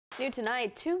New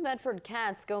tonight, two Medford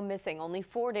cats go missing only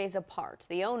 4 days apart.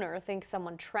 The owner thinks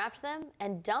someone trapped them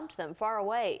and dumped them far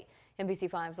away.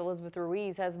 NBC5's Elizabeth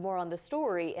Ruiz has more on the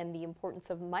story and the importance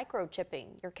of microchipping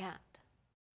your cat.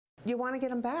 You want to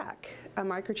get them back. A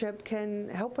microchip can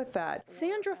help with that.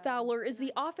 Sandra Fowler is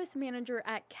the office manager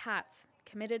at CATS,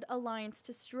 Committed Alliance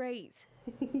to Strays.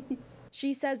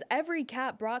 She says every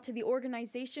cat brought to the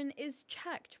organization is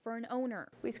checked for an owner.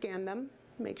 We scan them,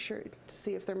 make sure to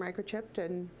see if they're microchipped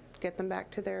and get them back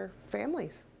to their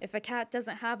families. If a cat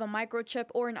doesn't have a microchip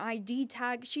or an ID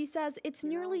tag, she says it's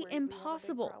nearly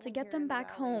impossible to get them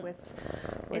back home.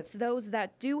 It's those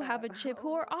that do have a chip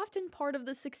who are often part of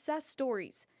the success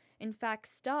stories. In fact,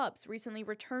 Stubbs recently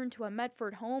returned to a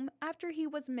Medford home after he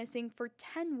was missing for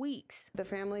 10 weeks. The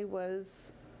family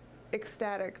was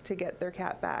ecstatic to get their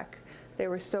cat back. They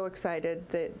were so excited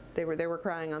that they were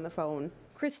crying on the phone.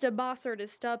 Krista Bossert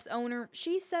is Stubbs' owner.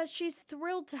 She says she's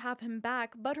thrilled to have him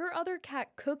back, but her other cat,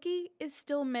 Cookie, is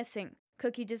still missing.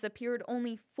 Cookie disappeared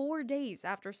only 4 days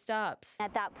after Stubbs.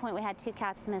 At that point, we had two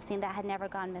cats missing that had never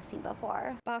gone missing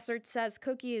before. Bossert says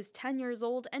Cookie is 10 years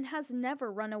old and has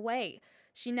never run away.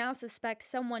 She now suspects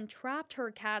someone trapped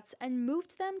her cats and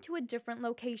moved them to a different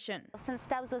location. Since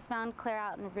Stubbs was found clear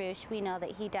out in Rouge, we know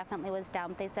that he definitely was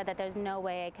dumped. They said that there's no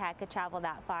way a cat could travel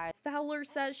that far. Fowler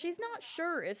says she's not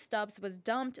sure if Stubbs was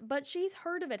dumped, but she's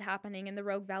heard of it happening in the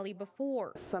Rogue Valley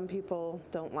before. Some people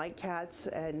don't like cats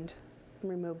and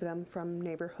remove them from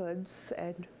neighborhoods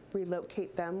and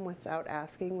relocate them without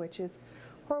asking, which is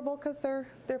horrible because they're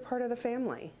part of the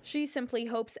family. She simply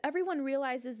hopes everyone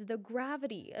realizes the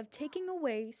gravity of taking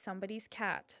away somebody's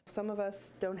cat. Some of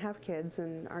us don't have kids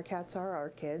and our cats are our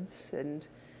kids, and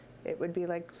it would be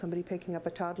like somebody picking up a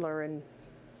toddler and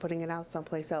putting it out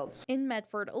someplace else. In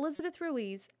Medford, Elizabeth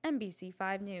Ruiz,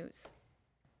 NBC5 News.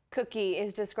 Cookie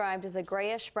is described as a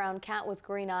grayish-brown cat with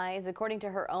green eyes. According to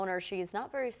her owner, she is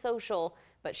not very social,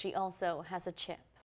 but she also has a chip.